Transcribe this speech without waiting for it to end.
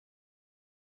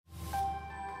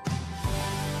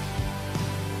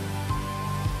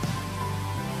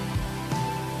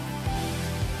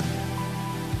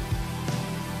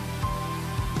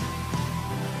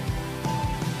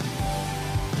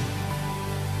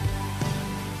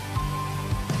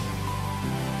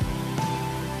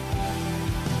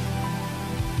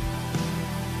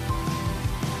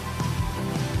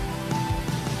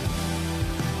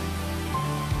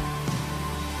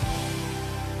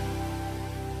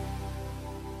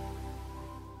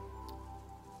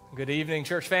Good evening,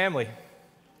 church family.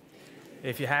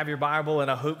 If you have your Bible,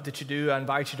 and I hope that you do, I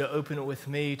invite you to open it with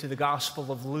me to the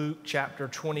Gospel of Luke, chapter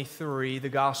 23. The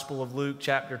Gospel of Luke,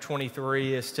 chapter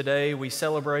 23, is today we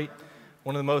celebrate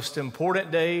one of the most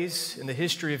important days in the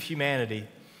history of humanity,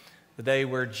 the day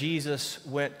where Jesus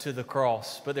went to the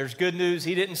cross. But there's good news.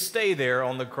 He didn't stay there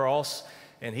on the cross,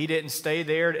 and he didn't stay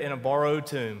there in a borrowed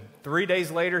tomb. 3 days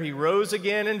later, he rose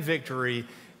again in victory,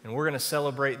 and we're going to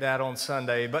celebrate that on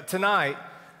Sunday. But tonight,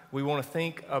 we want to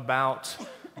think about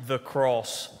the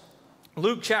cross.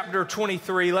 Luke chapter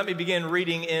 23, let me begin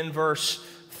reading in verse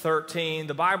 13.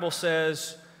 The Bible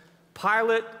says,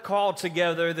 Pilate called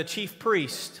together the chief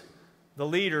priest, the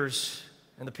leaders,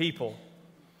 and the people,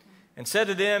 and said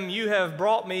to them, "You have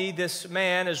brought me this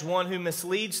man as one who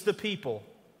misleads the people.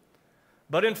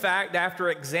 But in fact, after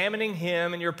examining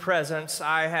him in your presence,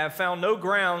 I have found no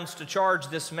grounds to charge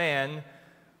this man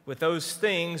with those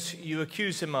things you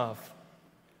accuse him of.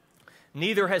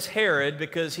 Neither has Herod,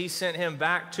 because he sent him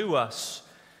back to us.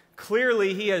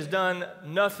 Clearly, he has done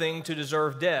nothing to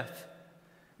deserve death.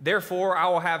 Therefore, I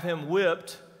will have him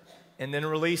whipped and then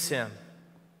release him."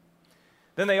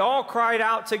 Then they all cried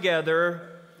out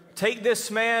together, "Take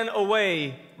this man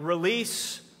away,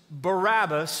 release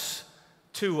Barabbas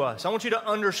to us." I want you to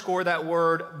underscore that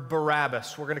word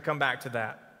Barabbas. We're going to come back to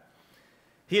that.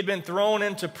 He had been thrown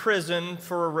into prison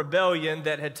for a rebellion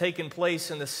that had taken place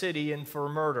in the city and for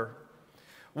murder.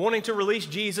 Wanting to release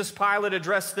Jesus, Pilate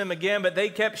addressed them again, but they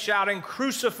kept shouting,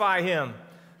 "Crucify him!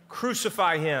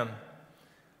 Crucify him!"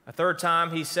 A third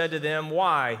time he said to them,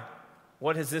 "Why?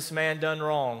 What has this man done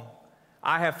wrong?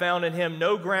 I have found in him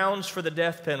no grounds for the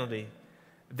death penalty.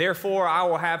 Therefore, I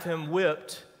will have him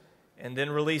whipped and then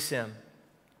release him."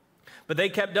 But they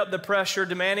kept up the pressure,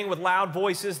 demanding with loud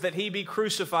voices that he be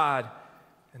crucified,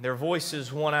 and their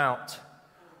voices won out.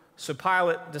 So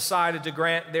Pilate decided to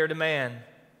grant their demand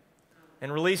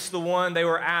and release the one they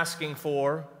were asking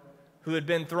for, who had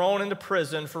been thrown into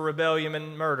prison for rebellion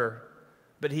and murder.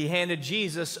 But he handed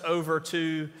Jesus over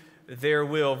to their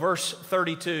will. Verse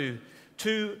 32,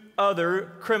 2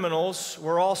 other criminals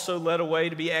were also led away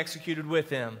to be executed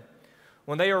with him.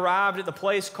 When they arrived at the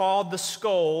place called the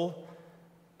Skull,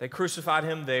 they crucified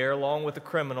him there along with the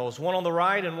criminals, one on the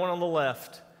right and one on the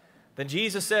left. Then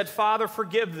Jesus said, "Father,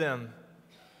 forgive them,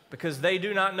 because they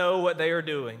do not know what they are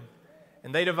doing."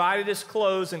 And they divided his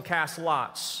clothes and cast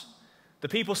lots. The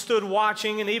people stood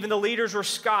watching, and even the leaders were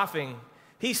scoffing.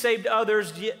 "He saved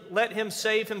others, yet let him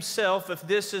save himself if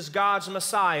this is God's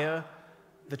Messiah,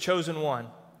 the chosen one."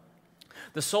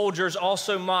 The soldiers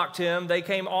also mocked him. They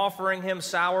came offering him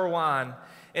sour wine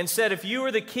and said, "If you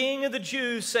are the king of the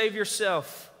Jews, save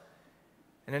yourself."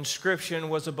 An inscription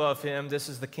was above him, "This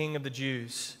is the King of the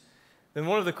Jews." Then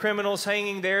one of the criminals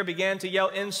hanging there began to yell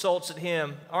insults at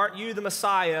him. "Aren't you the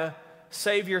Messiah?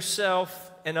 Save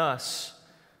yourself and us."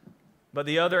 But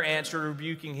the other answered,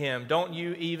 rebuking him, "Don't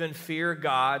you even fear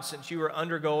God, since you are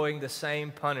undergoing the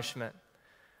same punishment?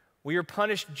 We are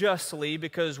punished justly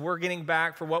because we're getting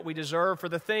back for what we deserve for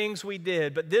the things we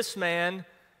did, but this man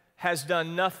has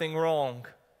done nothing wrong."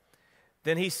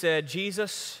 Then he said,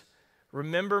 "Jesus,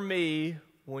 remember me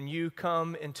when you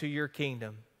come into your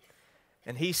kingdom."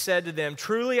 And he said to them,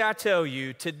 "Truly I tell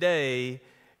you, today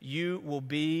you will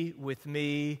be with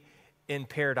me in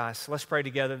paradise." Let's pray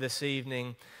together this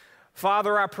evening.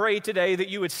 Father, I pray today that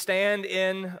you would stand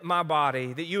in my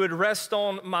body, that you would rest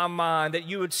on my mind, that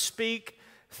you would speak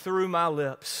through my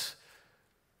lips.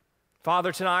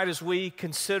 Father, tonight as we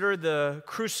consider the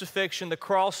crucifixion, the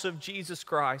cross of Jesus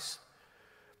Christ,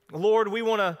 Lord, we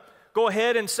want to go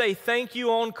ahead and say thank you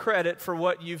on credit for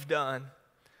what you've done.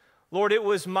 Lord, it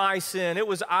was my sin, it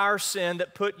was our sin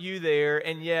that put you there,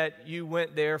 and yet you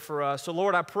went there for us. So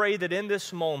Lord, I pray that in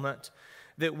this moment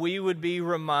that we would be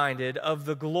reminded of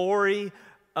the glory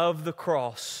of the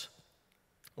cross.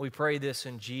 We pray this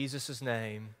in Jesus'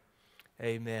 name,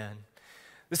 amen.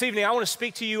 This evening I want to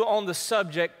speak to you on the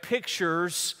subject,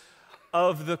 pictures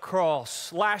of the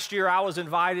cross. Last year I was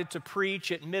invited to preach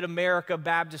at Mid-America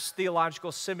Baptist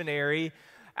Theological Seminary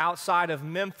outside of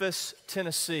Memphis,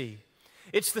 Tennessee.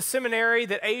 It's the seminary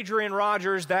that Adrian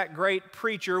Rogers, that great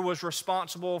preacher, was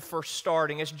responsible for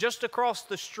starting. It's just across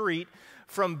the street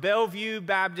from Bellevue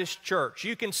Baptist Church.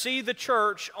 You can see the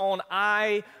church on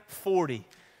I-40.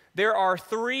 There are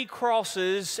 3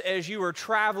 crosses as you are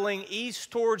traveling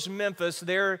east towards Memphis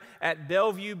there at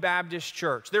Bellevue Baptist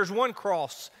Church. There's one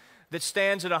cross that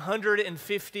stands at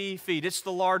 150 feet. It's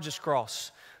the largest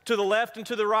cross. To the left and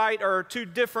to the right are 2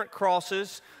 different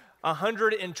crosses,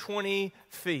 120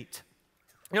 feet.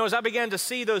 You know, as I began to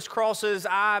see those crosses,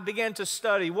 I began to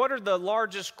study what are the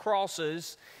largest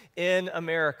crosses in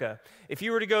America. If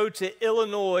you were to go to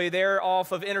Illinois, there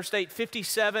off of Interstate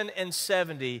 57 and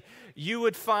 70, you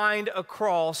would find a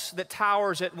cross that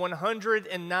towers at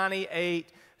 198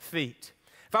 feet.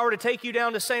 If I were to take you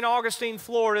down to St. Augustine,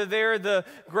 Florida, there the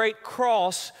Great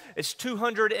Cross is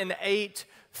 208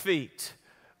 feet.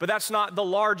 But that's not the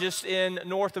largest in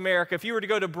North America. If you were to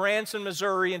go to Branson,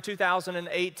 Missouri in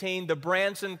 2018, the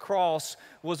Branson Cross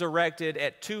was erected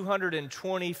at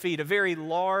 220 feet, a very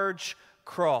large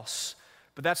cross.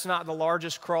 But that's not the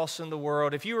largest cross in the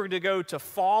world. If you were to go to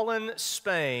Fallen,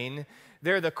 Spain,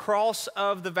 there the Cross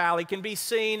of the Valley can be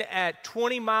seen at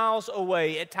 20 miles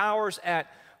away. It towers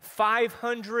at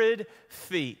 500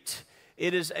 feet.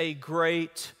 It is a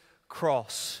great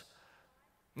cross.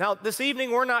 Now, this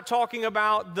evening, we're not talking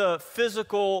about the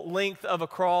physical length of a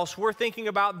cross. We're thinking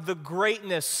about the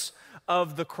greatness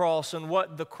of the cross and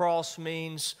what the cross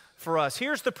means for us.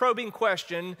 Here's the probing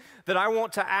question that I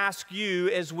want to ask you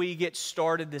as we get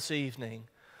started this evening.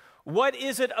 What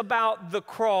is it about the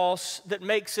cross that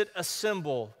makes it a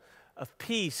symbol of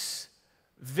peace,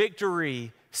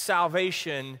 victory,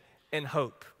 salvation, and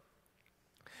hope?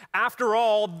 After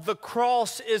all, the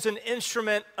cross is an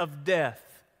instrument of death.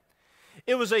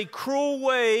 It was a cruel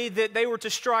way that they were to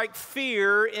strike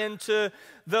fear into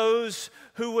those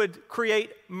who would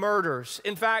create murders.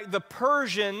 In fact, the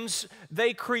Persians,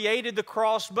 they created the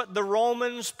cross, but the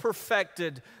Romans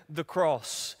perfected the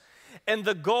cross. And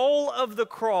the goal of the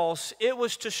cross, it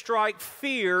was to strike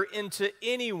fear into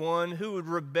anyone who would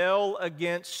rebel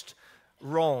against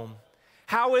Rome.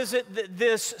 How is it that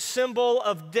this symbol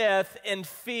of death and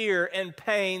fear and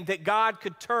pain, that God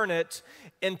could turn it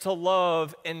into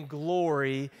love and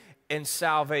glory and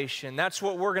salvation? That's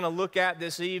what we're going to look at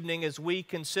this evening as we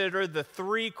consider the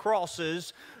three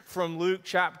crosses from Luke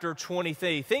chapter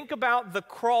 23. Think about the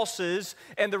crosses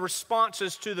and the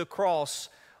responses to the cross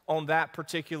on that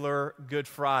particular Good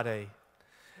Friday.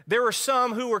 There were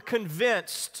some who were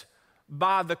convinced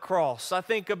by the cross. I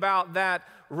think about that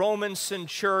Roman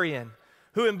centurion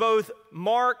who in both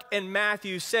Mark and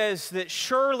Matthew says that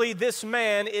surely this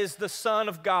man is the Son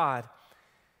of God.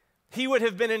 He would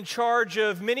have been in charge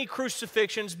of many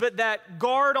crucifixions, but that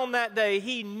guard on that day,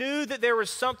 he knew that there was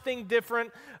something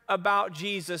different about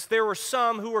Jesus. There were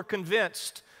some who were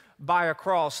convinced by a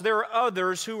cross. There were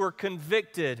others who were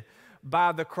convicted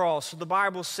by the cross. The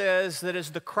Bible says that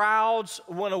as the crowds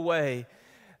went away,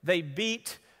 they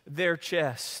beat their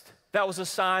chest. That was a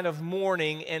sign of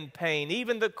mourning and pain.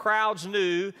 Even the crowds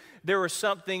knew there was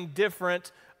something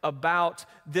different about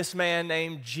this man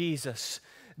named Jesus.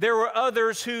 There were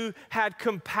others who had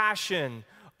compassion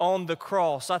on the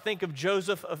cross. I think of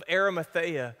Joseph of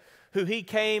Arimathea, who he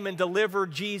came and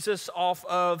delivered Jesus off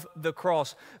of the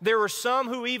cross. There were some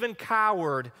who even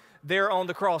cowered there on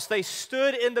the cross. They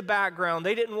stood in the background.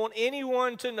 They didn't want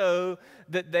anyone to know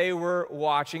that they were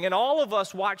watching. And all of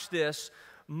us, watch this,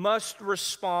 must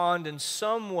respond in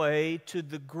some way to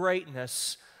the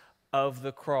greatness of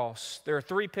the cross. There are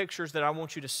three pictures that I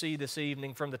want you to see this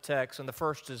evening from the text, and the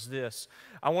first is this.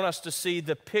 I want us to see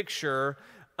the picture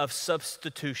of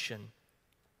substitution.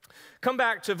 Come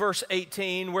back to verse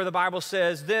 18 where the Bible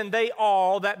says, "Then they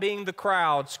all," that being the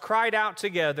crowds, "cried out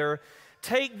together,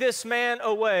 'Take this man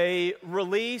away,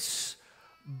 release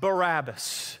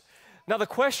Barabbas.'" Now the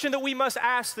question that we must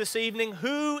ask this evening,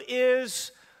 who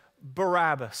is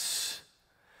Barabbas?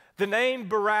 The name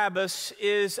Barabbas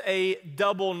is a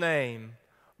double name,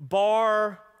 Bar-Abbas.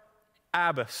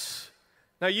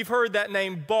 Now you've heard that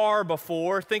name Bar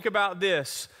before. Think about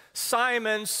this: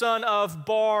 Simon, son of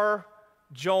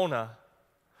Bar-Jonah.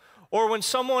 Or when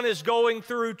someone is going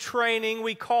through training,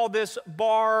 we call this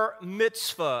Bar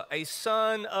Mitzvah, a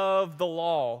son of the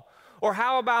law. Or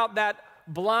how about that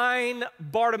blind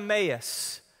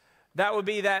Bartimaeus? That would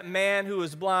be that man who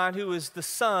was blind, who was the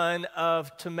son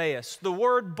of Timaeus. The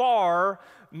word bar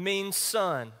means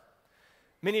son.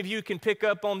 Many of you can pick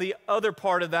up on the other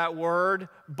part of that word,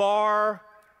 Bar-Abbas.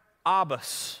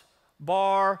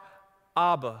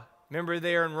 Bar-Abba. Remember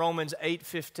there in Romans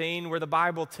 8:15 where the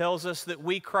Bible tells us that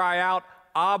we cry out,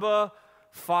 Abba,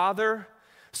 Father?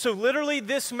 So literally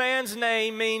this man's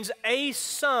name means a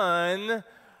son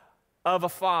of a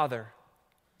father.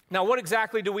 Now what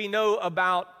exactly do we know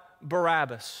about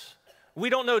Barabbas?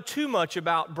 We don't know too much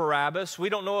about Barabbas. We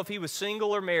don't know if he was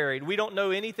single or married. We don't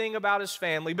know anything about his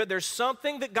family, but there's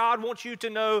something that God wants you to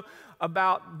know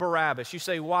about Barabbas. You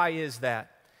say, why is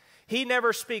that? He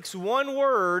never speaks one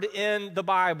word in the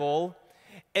Bible,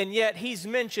 and yet he's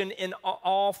mentioned in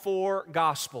all four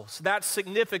Gospels. That's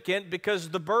significant because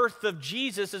the birth of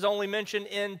Jesus is only mentioned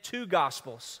in two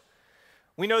Gospels.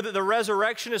 We know that the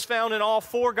resurrection is found in all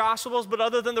 4 Gospels, but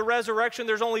other than the resurrection,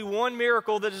 there's only one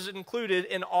miracle that is included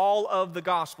in all of the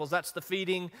Gospels. That's the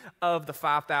feeding of the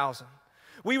 5,000.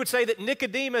 We would say that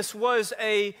Nicodemus was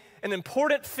an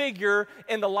important figure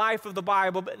in the life of the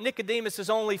Bible, but Nicodemus is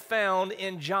only found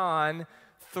in John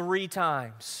 3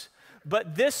 times.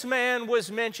 But this man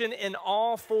was mentioned in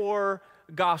all 4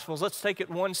 Gospels. Let's take it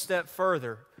one step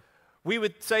further. We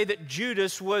would say that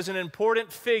Judas was an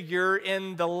important figure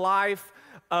in the life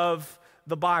of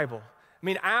the Bible. I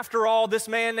mean, after all, this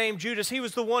man named Judas, he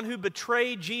was the one who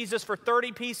betrayed Jesus for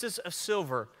 30 pieces of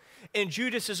silver. And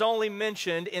Judas is only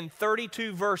mentioned in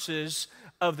 32 verses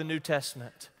of the New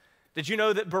Testament. Did you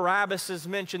know that Barabbas is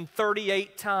mentioned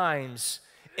 38 times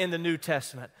in the New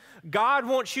Testament? God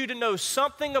wants you to know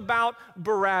something about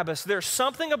Barabbas. There's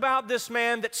something about this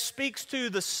man that speaks to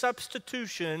the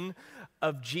substitution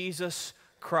of Jesus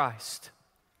Christ.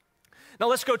 Now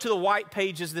let's go to the white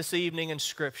pages this evening in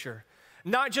Scripture.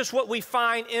 Not just what we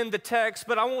find in the text,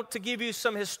 but I want to give you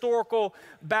some historical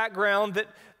background that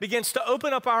begins to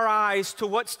open up our eyes to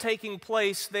what's taking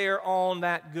place there on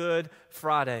that Good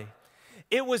Friday.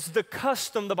 It was the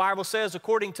custom, the Bible says,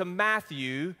 according to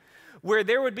Matthew, where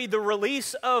there would be the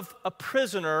release of a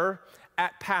prisoner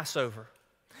at Passover.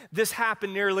 This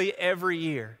happened nearly every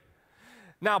year.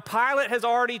 Now, Pilate has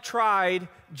already tried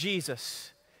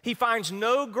Jesus. He finds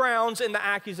no grounds in the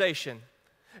accusation.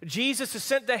 Jesus is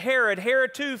sent to Herod.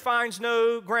 Herod, too, finds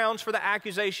no grounds for the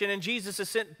accusation, and Jesus is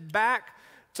sent back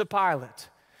to Pilate.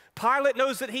 Pilate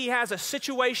knows that he has a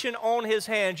situation on his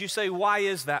hands. You say, why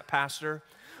is that, Pastor?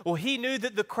 Well, he knew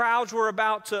that the crowds were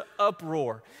about to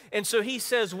uproar. And so he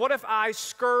says, what if I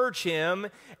scourge him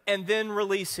and then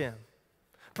release him?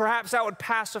 Perhaps that would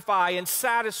pacify and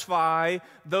satisfy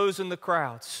those in the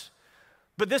crowds.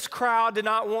 But this crowd did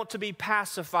not want to be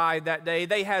pacified that day.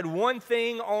 They had one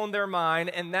thing on their mind,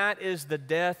 and that is the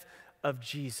death of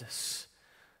Jesus.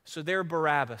 So there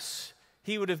Barabbas,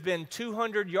 he would have been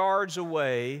 200 yards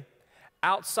away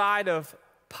outside of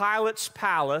Pilate's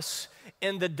palace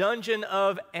in the dungeon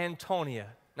of Antonia.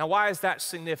 Now, why is that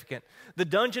significant? The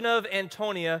dungeon of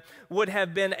Antonia would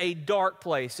have been a dark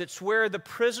place. It's where the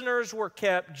prisoners were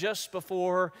kept just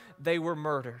before they were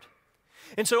murdered.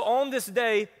 And so on this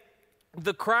day,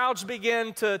 the crowds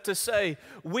began to say,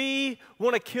 we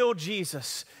want to kill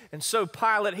Jesus. And so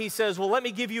Pilate, he says, well, let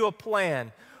me give you a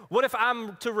plan. What if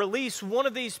I'm to release one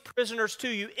of these prisoners to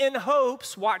you in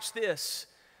hopes, watch this,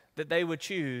 that they would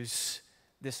choose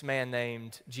this man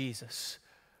named Jesus?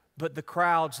 But the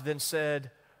crowds then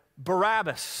said,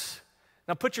 Barabbas.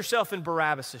 Now put yourself in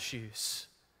Barabbas' shoes.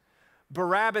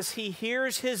 Barabbas, he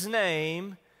hears his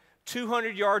name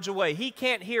 200 yards away. He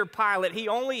can't hear Pilate. He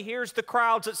only hears the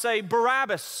crowds that say,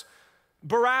 Barabbas,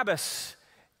 Barabbas.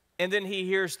 And then he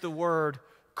hears the word,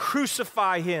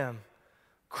 crucify him,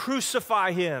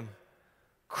 crucify him,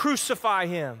 crucify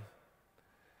him.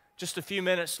 Just a few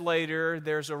minutes later,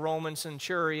 there's a Roman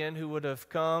centurion who would have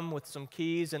come with some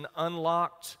keys and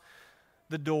unlocked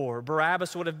the door.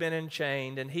 Barabbas would have been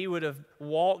enchained, and he would have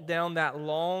walked down that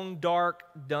long, dark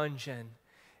dungeon,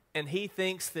 and he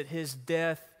thinks that his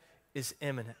death is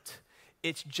imminent.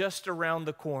 It's just around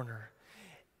the corner.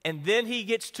 And then he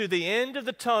gets to the end of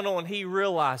the tunnel, and he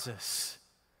realizes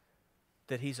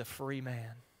that he's a free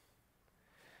man,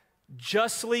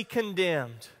 justly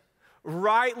condemned,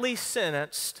 rightly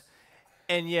sentenced,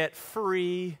 and yet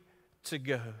free to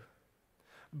go.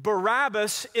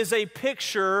 Barabbas is a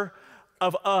picture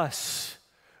of us.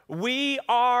 We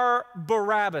are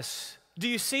Barabbas. Do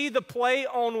you see the play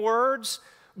on words?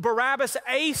 Barabbas,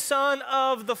 a son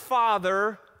of the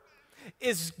Father,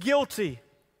 is guilty,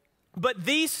 but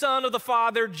the Son of the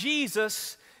Father,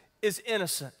 Jesus, is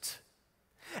innocent.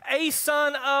 A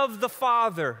son of the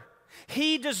Father,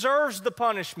 he deserves the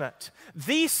punishment.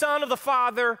 The Son of the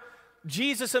Father,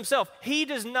 Jesus himself, he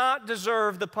does not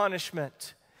deserve the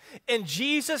punishment. And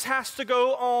Jesus has to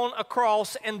go on a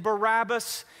cross, and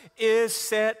Barabbas is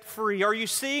set free. Are you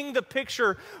seeing the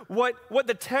picture, what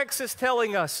the text is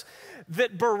telling us?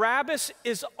 That Barabbas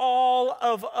is all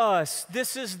of us.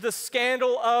 This is the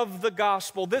scandal of the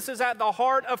gospel. This is at the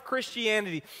heart of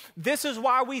Christianity. This is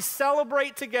why we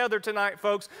celebrate together tonight,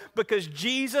 folks, because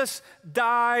Jesus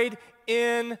died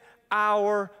in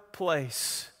our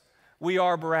place. We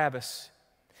are Barabbas.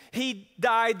 He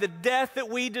died the death that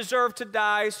we deserve to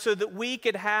die so that we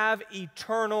could have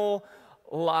eternal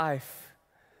life.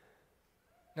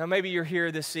 Now, maybe you're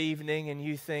here this evening and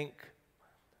you think,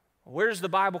 where does the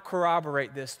Bible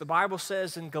corroborate this? The Bible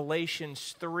says in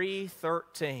Galatians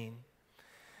 3:13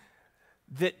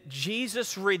 that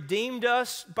Jesus redeemed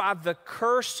us by the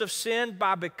curse of sin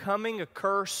by becoming a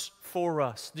curse for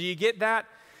us. Do you get that?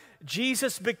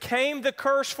 Jesus became the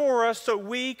curse for us so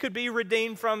we could be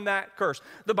redeemed from that curse.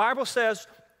 The Bible says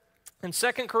in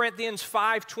 2 Corinthians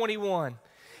 5:21,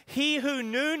 he who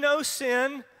knew no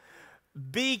sin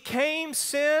became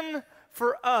sin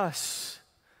for us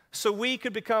so we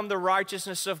could become the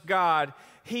righteousness of God.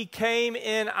 He came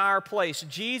in our place.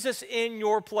 Jesus in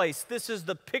your place. This is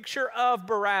the picture of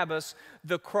Barabbas,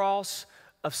 the cross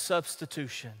of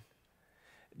substitution.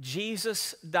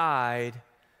 Jesus died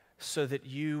so that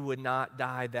you would not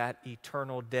die that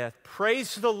eternal death.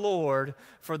 Praise the Lord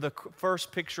for the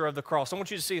first picture of the cross. I want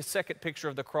you to see a second picture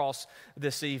of the cross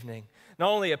this evening. Not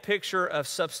only a picture of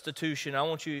substitution, I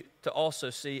want you to also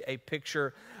see a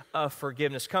picture of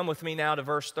forgiveness. Come with me now to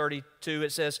verse 32.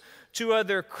 It says, 2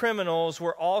 other criminals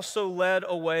were also led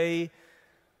away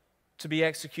to be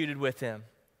executed with him.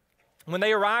 When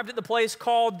they arrived at the place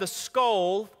called the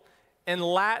Skull, in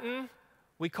Latin,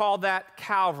 we call that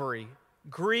Calvary.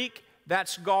 Greek,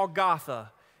 that's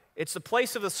Golgotha. It's the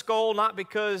place of the skull not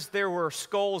because there were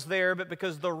skulls there, but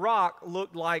because the rock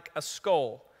looked like a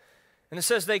skull. And it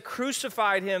says they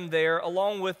crucified him there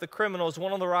along with the criminals,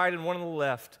 one on the right and one on the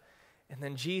left. And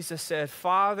then Jesus said,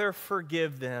 Father,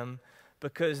 forgive them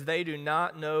because they do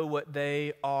not know what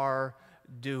they are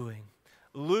doing.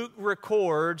 Luke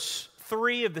records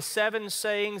 3 of the 7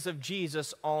 sayings of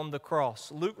Jesus on the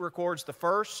cross. Luke records the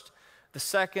first, the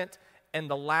second, and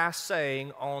the last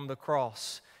saying on the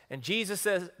cross. And Jesus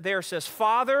says,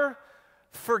 Father,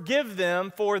 forgive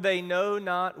them, for they know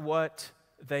not what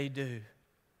they do.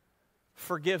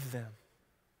 Forgive them.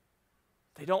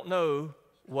 They don't know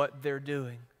what they're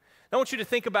doing. I want you to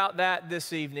think about that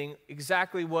this evening,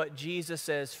 exactly what Jesus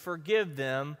says. Forgive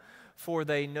them, for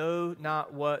they know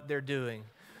not what they're doing.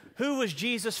 Who was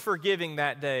Jesus forgiving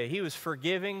that day? He was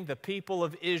forgiving the people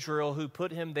of Israel who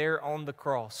put him there on the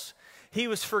cross. He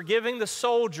was forgiving the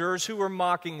soldiers who were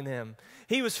mocking them.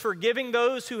 He was forgiving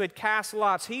those who had cast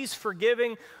lots. He's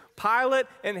forgiving Pilate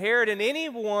and Herod and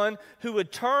anyone who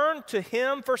would turn to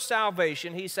him for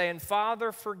salvation. He's saying,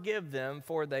 Father, forgive them,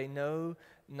 for they know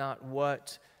not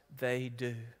what they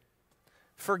do.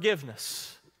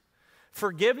 Forgiveness.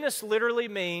 Forgiveness literally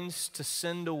means to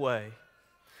send away.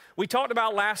 We talked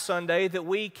about last Sunday that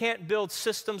we can't build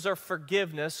systems of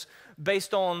forgiveness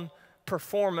based on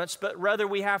performance, but rather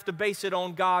we have to base it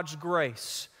on God's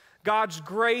grace. God's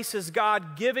grace is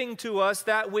God giving to us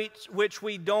that which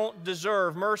we don't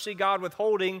deserve. Mercy, God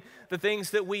withholding the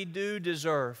things that we do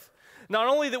deserve. Not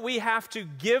only that we have to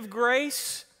give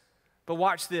grace, but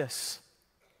watch this.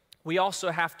 We also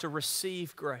have to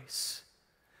receive grace.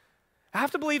 I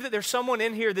have to believe that there's someone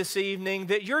in here this evening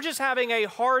that you're just having a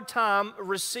hard time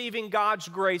receiving God's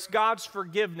grace, God's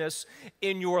forgiveness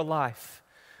in your life.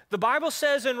 The Bible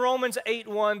says in Romans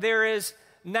 8:1, there is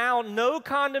now no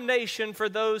condemnation for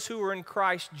those who are in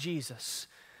Christ Jesus.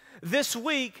 This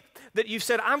week that you've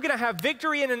said, I'm going to have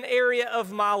victory in an area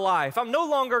of my life. I'm no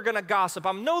longer going to gossip.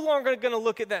 I'm no longer going to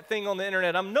look at that thing on the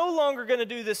internet. I'm no longer going to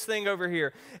do this thing over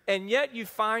here. And yet you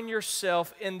find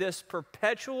yourself in this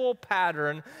perpetual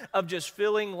pattern of just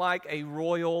feeling like a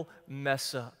royal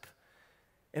mess up.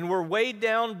 And we're weighed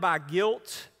down by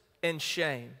guilt and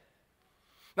shame.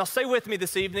 Now stay with me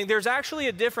this evening. There's actually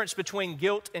a difference between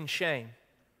guilt and shame.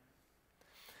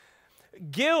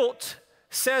 Guilt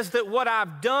says that what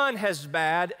I've done is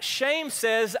bad. Shame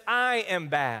says I am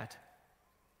bad.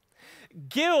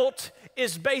 Guilt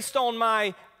is based on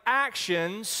my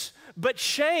actions, but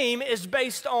shame is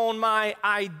based on my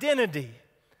identity.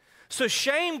 So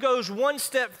shame goes one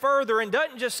step further and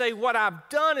doesn't just say what I've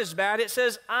done is bad, it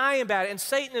says I am bad. And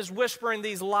Satan is whispering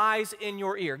these lies in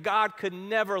your ear. God could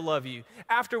never love you.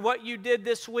 After what you did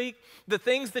this week, the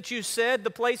things that you said,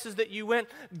 the places that you went,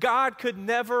 God could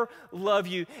never love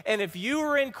you. And if you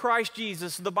are in Christ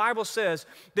Jesus, the Bible says,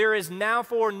 there is now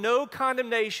for no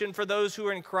condemnation for those who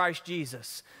are in Christ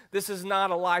Jesus. This is not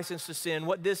a license to sin.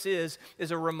 What this is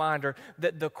a reminder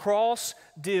that the cross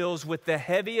deals with the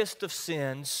heaviest of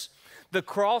sins. The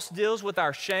cross deals with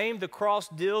our shame. The cross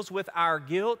deals with our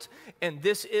guilt. And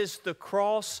this is the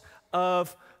cross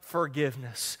of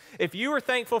forgiveness. If you are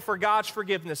thankful for God's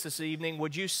forgiveness this evening,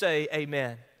 would you say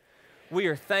amen? We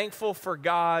are thankful for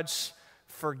God's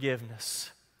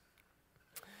forgiveness.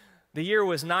 The year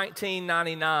was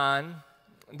 1999.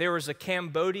 There was a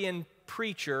Cambodian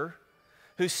preacher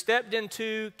who stepped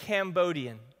into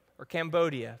Cambodia.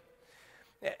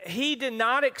 He did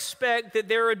not expect that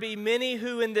there would be many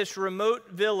who in this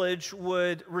remote village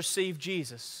would receive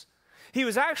Jesus. He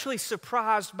was actually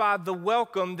surprised by the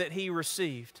welcome that he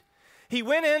received. He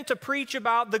went in to preach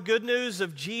about the good news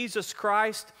of Jesus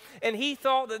Christ, and he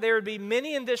thought that there would be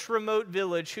many in this remote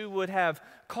village who would have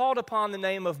called upon the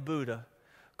name of Buddha,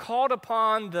 called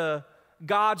upon the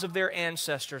gods of their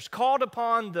ancestors, called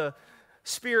upon the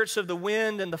spirits of the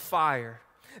wind and the fire.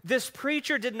 This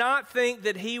preacher did not think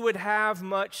that he would have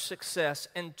much success,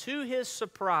 and to his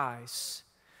surprise,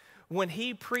 when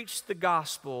he preached the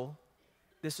gospel,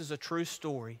 this is a true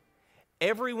story,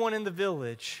 everyone in the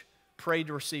village prayed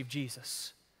to receive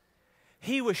Jesus.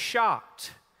 He was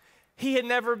shocked. He had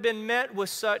never been met with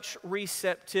such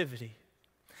receptivity.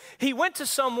 He went to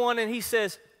someone and he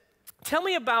says, tell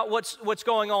me about what's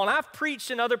going on. I've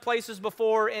preached in other places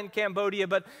before in Cambodia,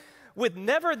 but with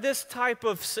never this type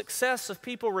of success of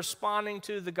people responding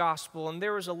to the gospel. And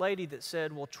there was a lady that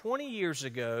said, well, 20 years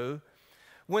ago,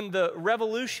 when the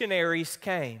revolutionaries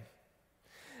came,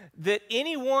 that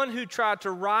anyone who tried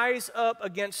to rise up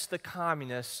against the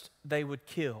communists, they would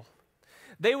kill.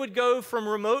 They would go from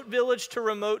remote village to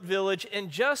remote village, and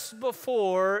just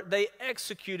before they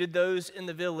executed those in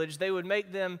the village, they would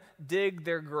make them dig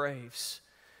their graves.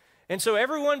 And so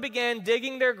everyone began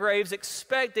digging their graves,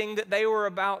 expecting that they were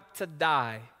about to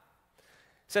die.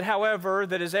 It said, however,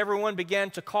 that as everyone began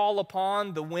to call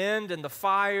upon the wind and the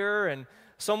fire, and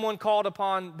someone called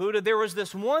upon Buddha, there was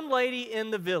this one lady in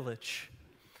the village.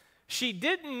 She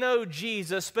didn't know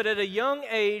Jesus, but at a young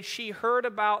age, she heard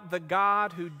about the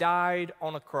God who died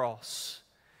on a cross.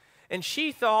 And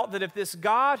she thought that if this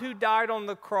God who died on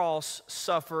the cross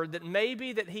suffered, that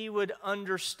maybe that he would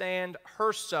understand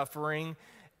her suffering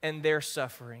and their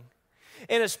suffering.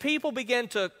 And as people began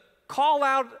to call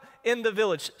out in the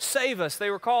village, save us, they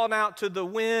were calling out to the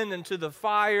wind and to the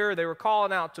fire. They were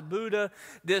calling out to Buddha.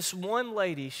 This one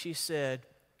lady, she said,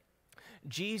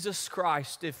 Jesus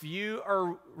Christ, if you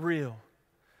are real,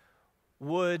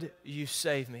 would you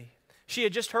save me? She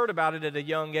had just heard about it at a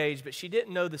young age, but she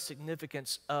didn't know the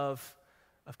significance of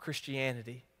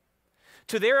Christianity.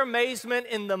 To their amazement,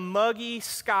 in the muggy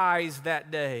skies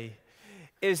that day,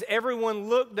 as everyone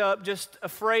looked up, just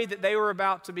afraid that they were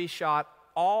about to be shot,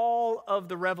 all of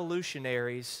the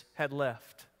revolutionaries had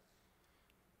left.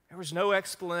 There was no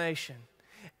explanation.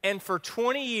 And for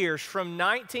 20 years, from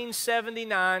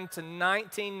 1979 to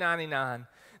 1999,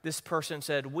 this person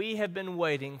said, we have been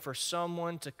waiting for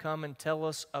someone to come and tell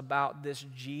us about this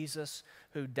Jesus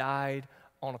who died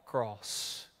on a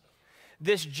cross.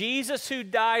 This Jesus who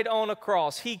died on a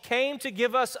cross, he came to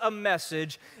give us a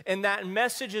message, and that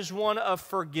message is one of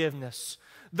forgiveness.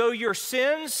 Though your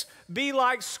sins be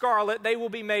like scarlet, they will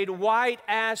be made white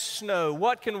as snow.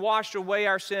 What can wash away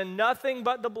our sin? Nothing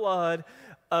but the blood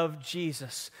of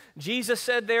Jesus. Jesus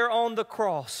said there on the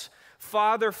cross,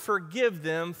 Father, forgive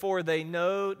them, for they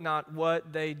know not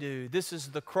what they do. This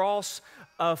is the cross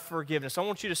of forgiveness. I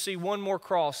want you to see one more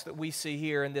cross that we see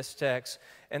here in this text,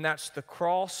 and that's the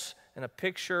cross and a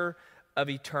picture of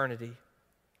eternity.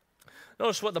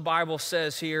 Notice what the Bible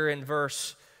says here in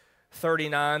verse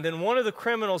 39. Then one of the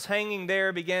criminals hanging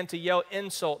there began to yell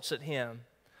insults at him.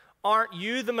 Aren't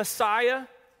you the Messiah?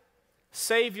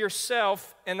 Save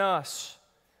yourself and us.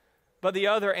 But the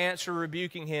other answered,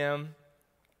 rebuking him,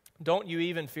 don't you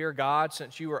even fear God,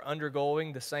 since you are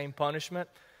undergoing the same punishment?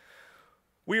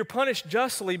 We are punished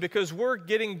justly because we're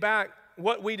getting back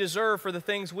what we deserve for the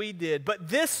things we did. But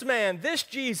this man, this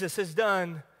Jesus, has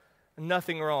done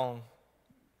nothing wrong.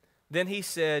 Then he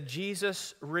said,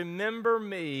 Jesus, remember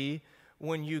me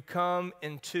when you come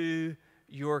into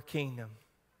your kingdom.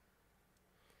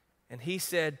 And he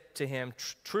said to him,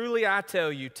 truly I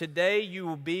tell you, today you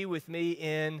will be with me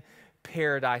in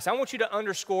paradise. I want you to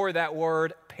underscore that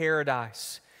word,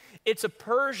 paradise. It's a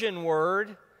Persian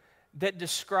word that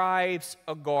describes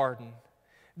a garden.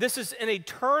 This is an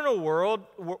eternal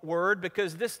word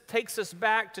because this takes us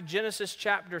back to Genesis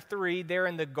chapter 3, there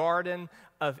in the Garden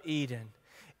of Eden.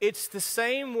 It's the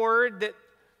same word that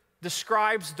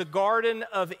describes the Garden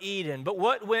of Eden. But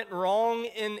what went wrong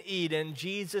in Eden,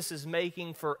 Jesus is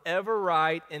making forever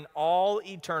right in all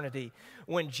eternity.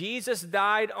 When Jesus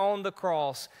died on the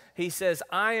cross, he says,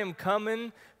 I am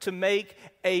coming to make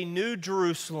a new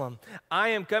Jerusalem. I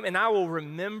am coming, and I will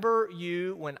remember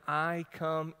you when I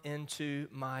come into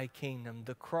my kingdom.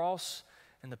 The cross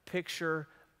and the picture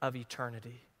of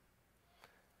eternity.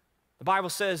 The Bible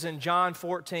says in John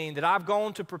 14 that I've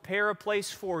gone to prepare a place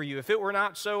for you. If it were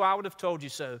not so, I would have told you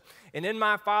so. And in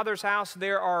my Father's house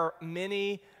there are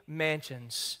many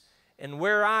mansions. And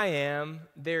where I am,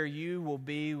 there you will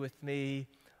be with me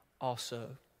also.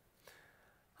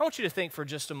 I want you to think for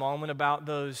just a moment about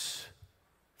those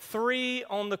three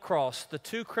on the cross, the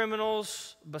two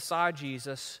criminals beside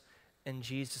Jesus and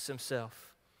Jesus himself.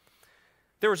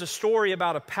 There was a story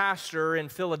about a pastor in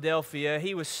Philadelphia.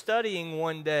 He was studying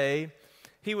one day,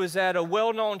 He was at a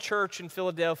well-known church in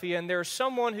Philadelphia, and there's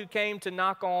someone who came to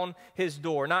knock on his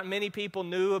door. Not many people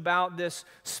knew about this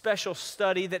special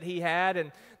study that he had,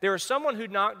 and there was someone who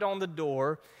knocked on the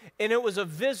door, and it was a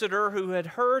visitor who had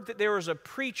heard that there was a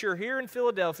preacher here in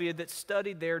Philadelphia that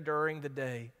studied there during the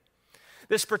day.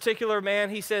 This particular man,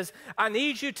 he says, "I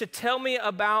need you to tell me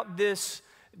about this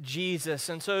Jesus."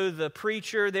 And so the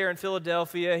preacher there in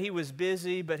Philadelphia, he was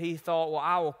busy, but he thought, well,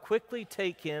 I will quickly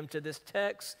take him to this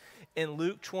text in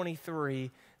Luke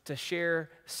 23 to share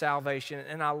salvation.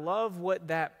 And I love what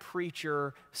that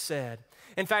preacher said.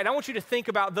 In fact, I want you to think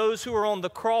about those who were on the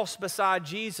cross beside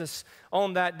Jesus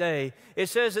on that day. It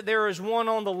says that there is one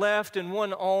on the left and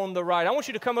one on the right. I want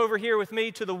you to come over here with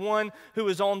me to the one who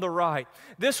is on the right.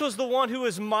 This was the one who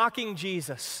was mocking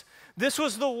Jesus. This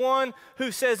was the one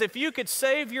who says, if you could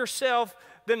save yourself,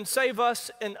 then save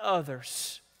us and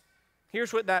others.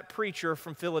 Here's what that preacher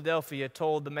from Philadelphia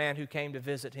told the man who came to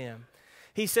visit him.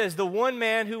 He says, the one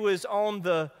man who was on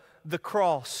the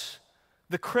cross,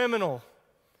 the criminal,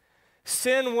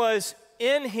 sin was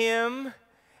in him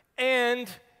and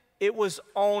it was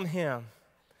on him.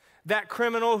 That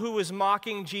criminal who was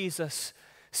mocking Jesus,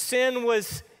 sin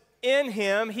was in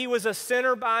him. He was a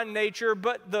sinner by nature,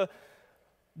 but the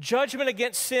judgment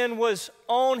against sin was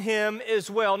on him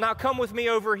as well. Now come with me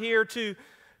over here to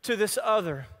this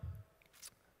other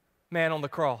man on the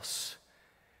cross.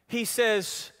 He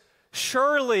says,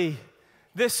 surely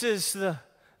this is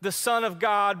the Son of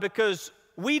God, because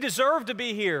we deserve to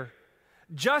be here.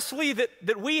 Justly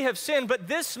that we have sinned, but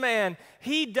this man,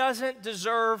 he doesn't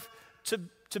deserve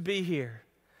to be here.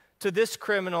 To this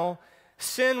criminal,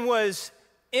 sin was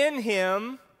in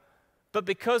him, but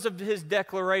because of his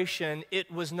declaration, it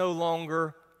was no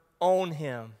longer on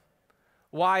him.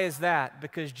 Why is that?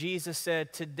 Because Jesus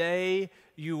said, today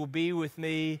you will be with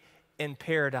me in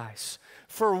paradise.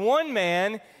 For one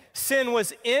man, sin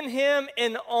was in him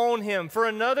and on him. For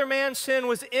another man, sin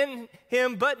was in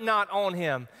him but not on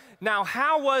him. Now,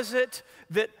 how was it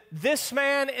that this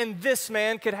man and this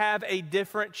man could have a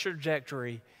different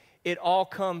trajectory? It all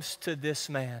comes to this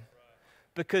man.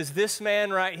 Because this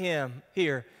man right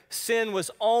here, sin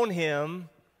was on him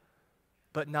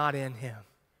but not in him.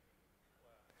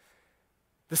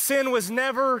 The sin was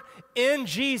never in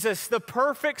Jesus, the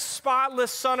perfect,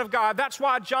 spotless Son of God. That's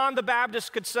why John the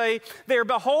Baptist could say, there,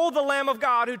 behold the Lamb of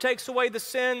God who takes away the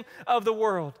sin of the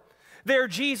world. There,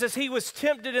 Jesus, he was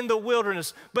tempted in the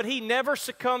wilderness, but he never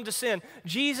succumbed to sin.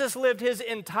 Jesus lived his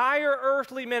entire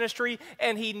earthly ministry,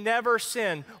 and he never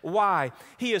sinned. Why?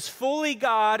 He is fully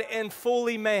God and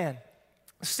fully man.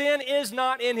 Sin is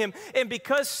not in him, and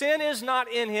because sin is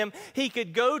not in him, he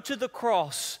could go to the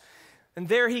cross, and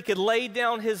there he could lay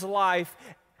down his life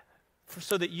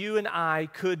so that you and I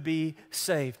could be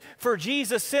saved. For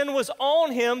Jesus, sin was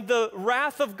on him, the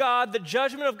wrath of God, the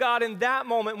judgment of God in that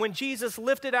moment when Jesus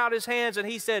lifted out his hands and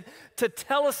he said,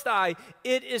 Tetelestai,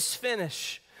 it is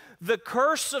finished. The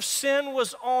curse of sin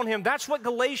was on him. That's what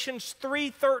Galatians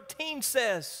 3:13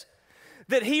 says,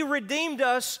 that he redeemed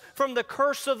us from the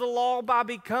curse of the law by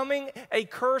becoming a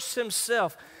curse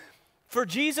himself. For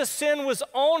Jesus, sin was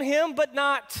on him but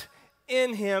not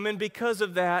in him, and because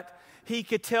of that, he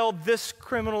could tell this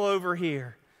criminal over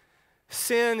here,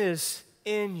 sin is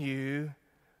in you,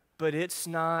 but it's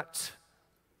not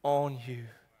on you,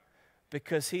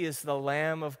 because he is the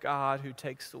Lamb of God who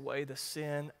takes away the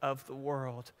sin of the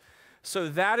world. So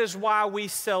that is why we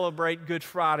celebrate Good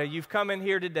Friday. You've come in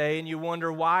here today and you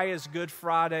wonder, why is Good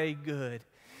Friday good?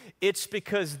 It's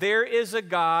because there is a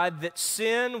God that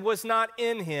sin was not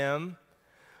in him,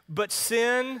 but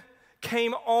sin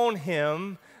came on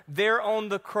him there on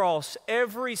the cross.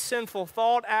 Every sinful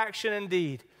thought, action, and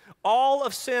deed, all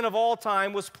of sin of all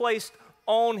time was placed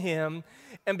on him.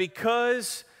 And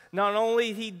because not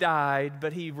only he died,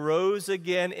 but he rose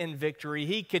again in victory,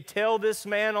 he could tell this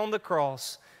man on the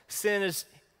cross, sin is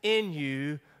in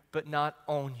you, but not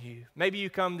on you. Maybe you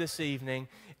come this evening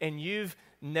and you've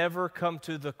never come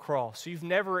to the cross. You've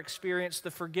never experienced the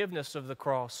forgiveness of the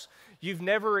cross. You've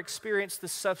never experienced the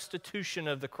substitution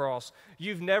of the cross.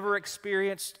 You've never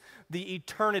experienced the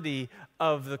eternity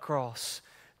of the cross.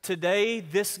 Today,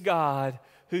 this God,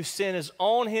 whose sin is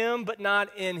on him but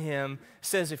not in him,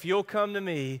 says, if you'll come to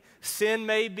me, sin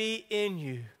may be in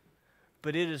you,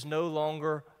 but it is no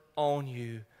longer on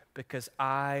you, because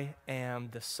I am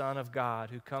the Son of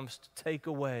God who comes to take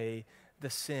away the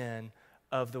sin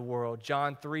of the world.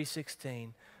 John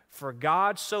 3:16, for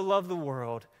God so loved the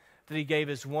world that he gave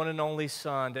his one and only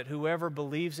Son, that whoever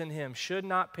believes in him should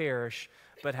not perish,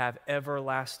 but have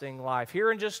everlasting life.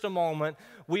 Here in just a moment,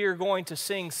 we are going to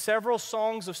sing several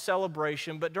songs of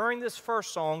celebration, but during this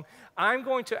first song, I'm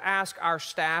going to ask our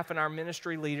staff and our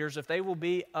ministry leaders if they will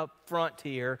be up front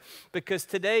here, because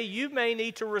today you may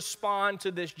need to respond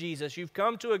to this Jesus. You've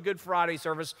come to a Good Friday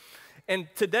service, and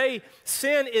today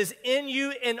sin is in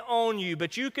you and on you,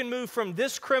 but you can move from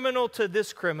this criminal to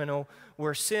this criminal,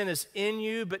 where sin is in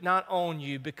you but not on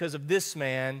you because of this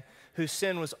man whose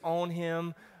sin was on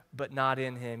him but not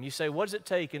in him. You say, what does it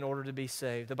take in order to be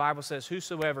saved? The Bible says,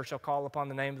 whosoever shall call upon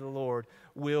the name of the Lord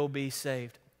will be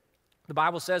saved. The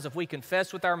Bible says if we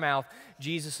confess with our mouth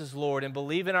Jesus is Lord and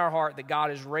believe in our heart that God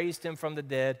has raised him from the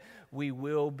dead, we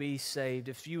will be saved.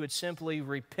 If you would simply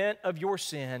repent of your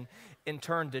sin and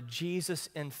turn to Jesus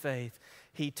in faith,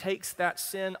 he takes that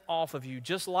sin off of you,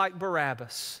 just like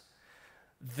Barabbas.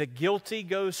 The guilty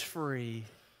goes free,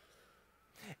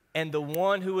 and the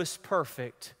one who is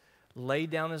perfect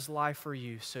laid down his life for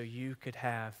you so you could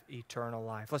have eternal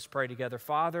life. Let's pray together.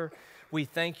 Father, we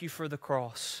thank you for the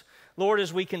cross. Lord,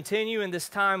 as we continue in this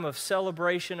time of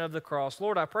celebration of the cross,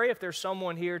 Lord, I pray if there's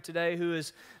someone here today who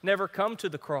has never come to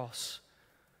the cross,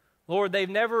 Lord, they've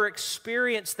never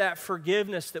experienced that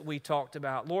forgiveness that we talked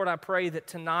about. Lord, I pray that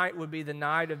tonight would be the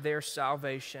night of their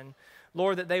salvation.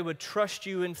 Lord, that they would trust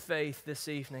you in faith this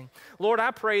evening. Lord,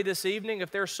 I pray this evening if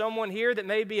there's someone here that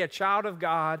may be a child of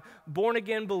God,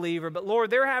 born-again believer, but Lord,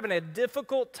 they're having a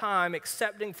difficult time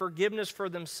accepting forgiveness for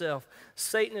themselves.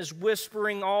 Satan is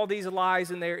whispering all these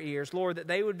lies in their ears. Lord, that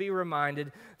they would be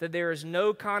reminded that there is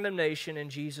no condemnation in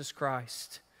Jesus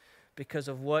Christ because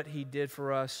of what he did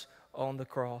for us on the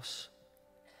cross.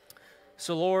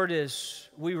 So Lord, as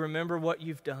we remember what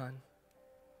you've done,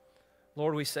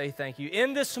 Lord, we say thank you.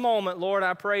 In this moment, Lord,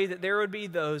 I pray that there would be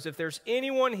those, if there's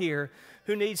anyone here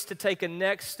who needs to take a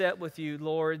next step with you,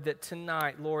 Lord, that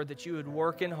tonight, Lord, that you would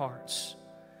work in hearts.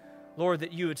 Lord,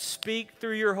 that you would speak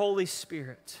through your Holy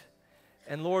Spirit.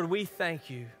 And Lord, we thank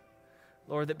you,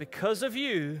 Lord, that because of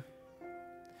you,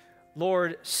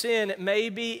 Lord, sin may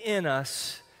be in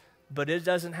us, but it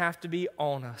doesn't have to be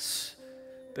on us.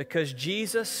 Because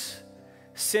Jesus,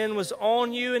 sin was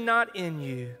on you and not in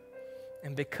you.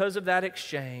 And because of that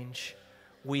exchange,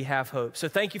 we have hope. So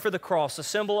thank you for the cross, a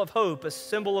symbol of hope, a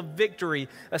symbol of victory,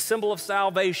 a symbol of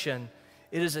salvation.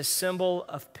 It is a symbol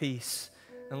of peace.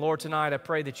 And Lord, tonight I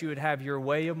pray that you would have your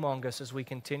way among us as we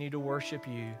continue to worship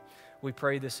you. We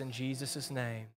pray this in Jesus' name.